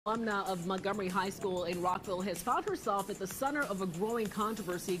Alumna of Montgomery High School in Rockville has found herself at the center of a growing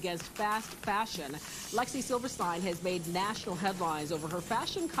controversy against fast fashion. Lexi Silverstein has made national headlines over her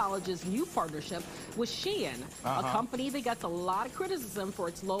fashion college's new partnership with Shein, a company that gets a lot of criticism for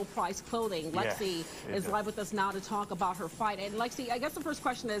its low-priced clothing. Lexi is live with us now to talk about her fight. And Lexi, I guess the first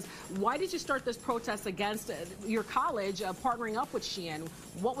question is, why did you start this protest against your college partnering up with Shein?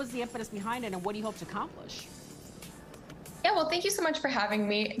 What was the impetus behind it, and what do you hope to accomplish? Yeah, well, thank you so much for having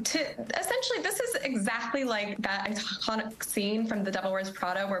me. Essentially, this is exactly like that iconic scene from The Devil Wears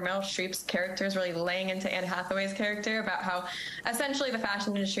Prada where Meryl Streep's character is really laying into Anne Hathaway's character about how essentially the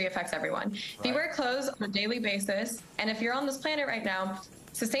fashion industry affects everyone. If you wear clothes on a daily basis, and if you're on this planet right now,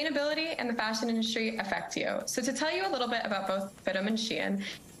 sustainability and the fashion industry affect you. So to tell you a little bit about both FIDM and Shein,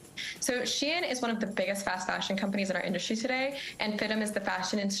 so Shein is one of the biggest fast fashion companies in our industry today, and FIDM is the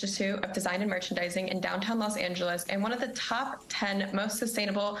Fashion Institute of Design and Merchandising in downtown Los Angeles, and one of the top 10 most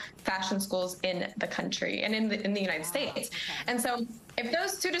sustainable fashion schools in the country and in the United States. And so if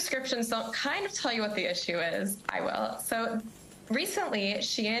those two descriptions don't kind of tell you what the issue is, I will. So recently,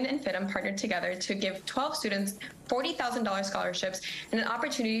 Shein and FIDM partnered together to give 12 students $40,000 scholarships and an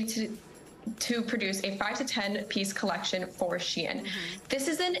opportunity to produce a 5 to 10 piece collection for Shein. This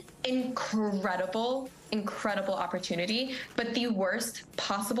is an incredible opportunity, but the worst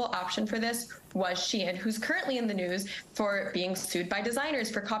possible option for this was Shein, who's currently in the news for being sued by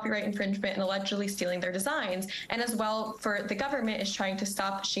designers for copyright infringement and allegedly stealing their designs, and as well for the government is trying to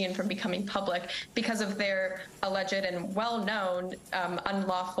stop Shein from becoming public because of their alleged and well-known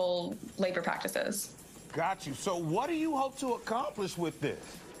unlawful labor practices. Got you. So what do you hope to accomplish with this?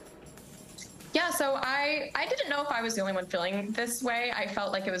 Yeah, so I didn't know if I was the only one feeling this way. I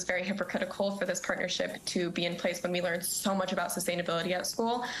felt like it was very hypocritical for this partnership to be in place when we learned so much about sustainability at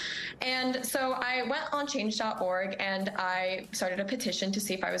school. And so I went on change.org and I started a petition to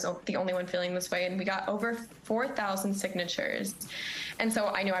see if I was the only one feeling this way, and we got over 4,000 signatures. And so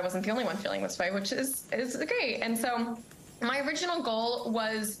I knew I wasn't the only one feeling this way, which is great. And so my original goal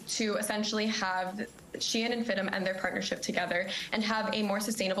was to essentially have Shein and FIDM and their partnership together and have a more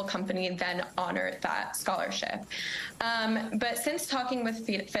sustainable company then honor that scholarship. But since talking with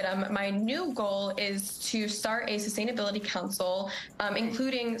FIDM, my new goal is to start a sustainability council,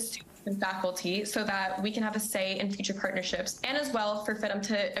 including students and faculty, so that we can have a say in future partnerships, and as well for FIDM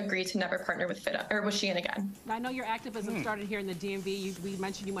to agree to never partner with FIDM or with Shein again. I know your activism started here in the DMV. We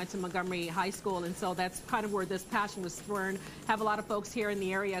mentioned you went to Montgomery High School, and so that's kind of where this passion was spurred. Have a lot of folks here in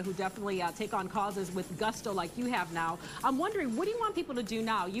the area who definitely take on causes with gusto like you have now. I'm wondering, what do you want people to do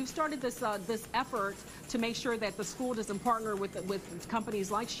now? You've started this this effort to make sure that the school doesn't partner with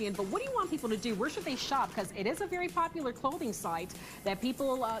companies like Shein, but what do you want people to do? Where should they shop? Because it is a very popular clothing site that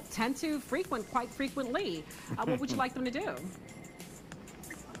people tend to frequent quite frequently. What would you like them to do?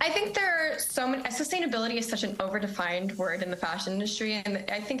 I think there are so many. Sustainability is such an overdefined word in the fashion industry, and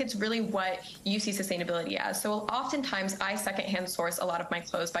I think it's really what you see sustainability as. So oftentimes I secondhand source a lot of my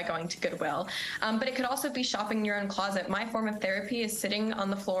clothes by going to Goodwill, but it could also be shopping in your own closet. My form of therapy is sitting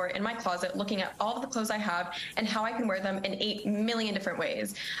on the floor in my closet, looking at all of the clothes I have and how I can wear them in 8 million different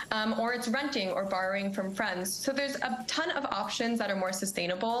ways. Or it's renting or borrowing from friends. So there's a ton of options that are more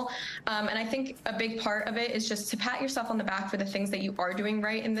sustainable, and I think a big part of it is just to pat yourself on the back for the things that you are doing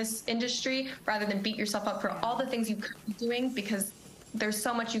right in this industry, rather than beat yourself up for all the things you could be doing, because there's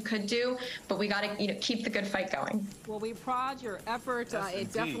so much you could do, but we got to keep the good fight going. Well, we applaud your effort.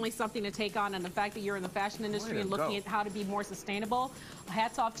 It's definitely something to take on, and the fact that you're in the fashion industry and looking at how to be more sustainable,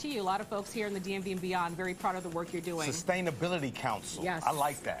 hats off to you. A lot of folks here in the DMV and beyond very proud of the work you're doing. Sustainability Council. Yes. I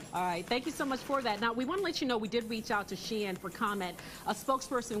like that. All right. Thank you so much for that. Now, we want to let you know we did reach out to Shein for comment. A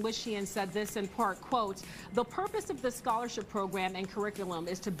spokesperson with Shein said this in part, quote, "The purpose of this scholarship program and curriculum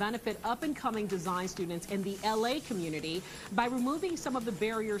is to benefit up-and-coming design students in the LA community by removing some of the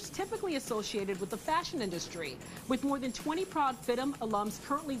barriers typically associated with the fashion industry. With more than 20 proud FIDM alums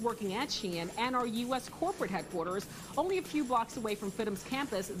currently working at Shein and our U.S. corporate headquarters only a few blocks away from FIDM's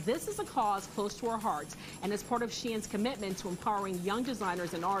campus, this is a cause close to our hearts and is part of Shein's commitment to empowering young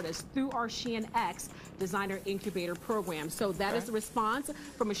designers and artists through our Shein X Designer Incubator program." So that is the response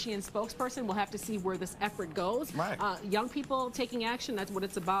from a Shein spokesperson. We'll have to see where this effort goes. Young people taking action, that's what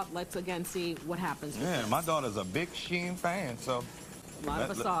it's about. Let's again see what happens. Yeah, my daughter's a big Shein fan, so a lot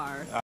of us are.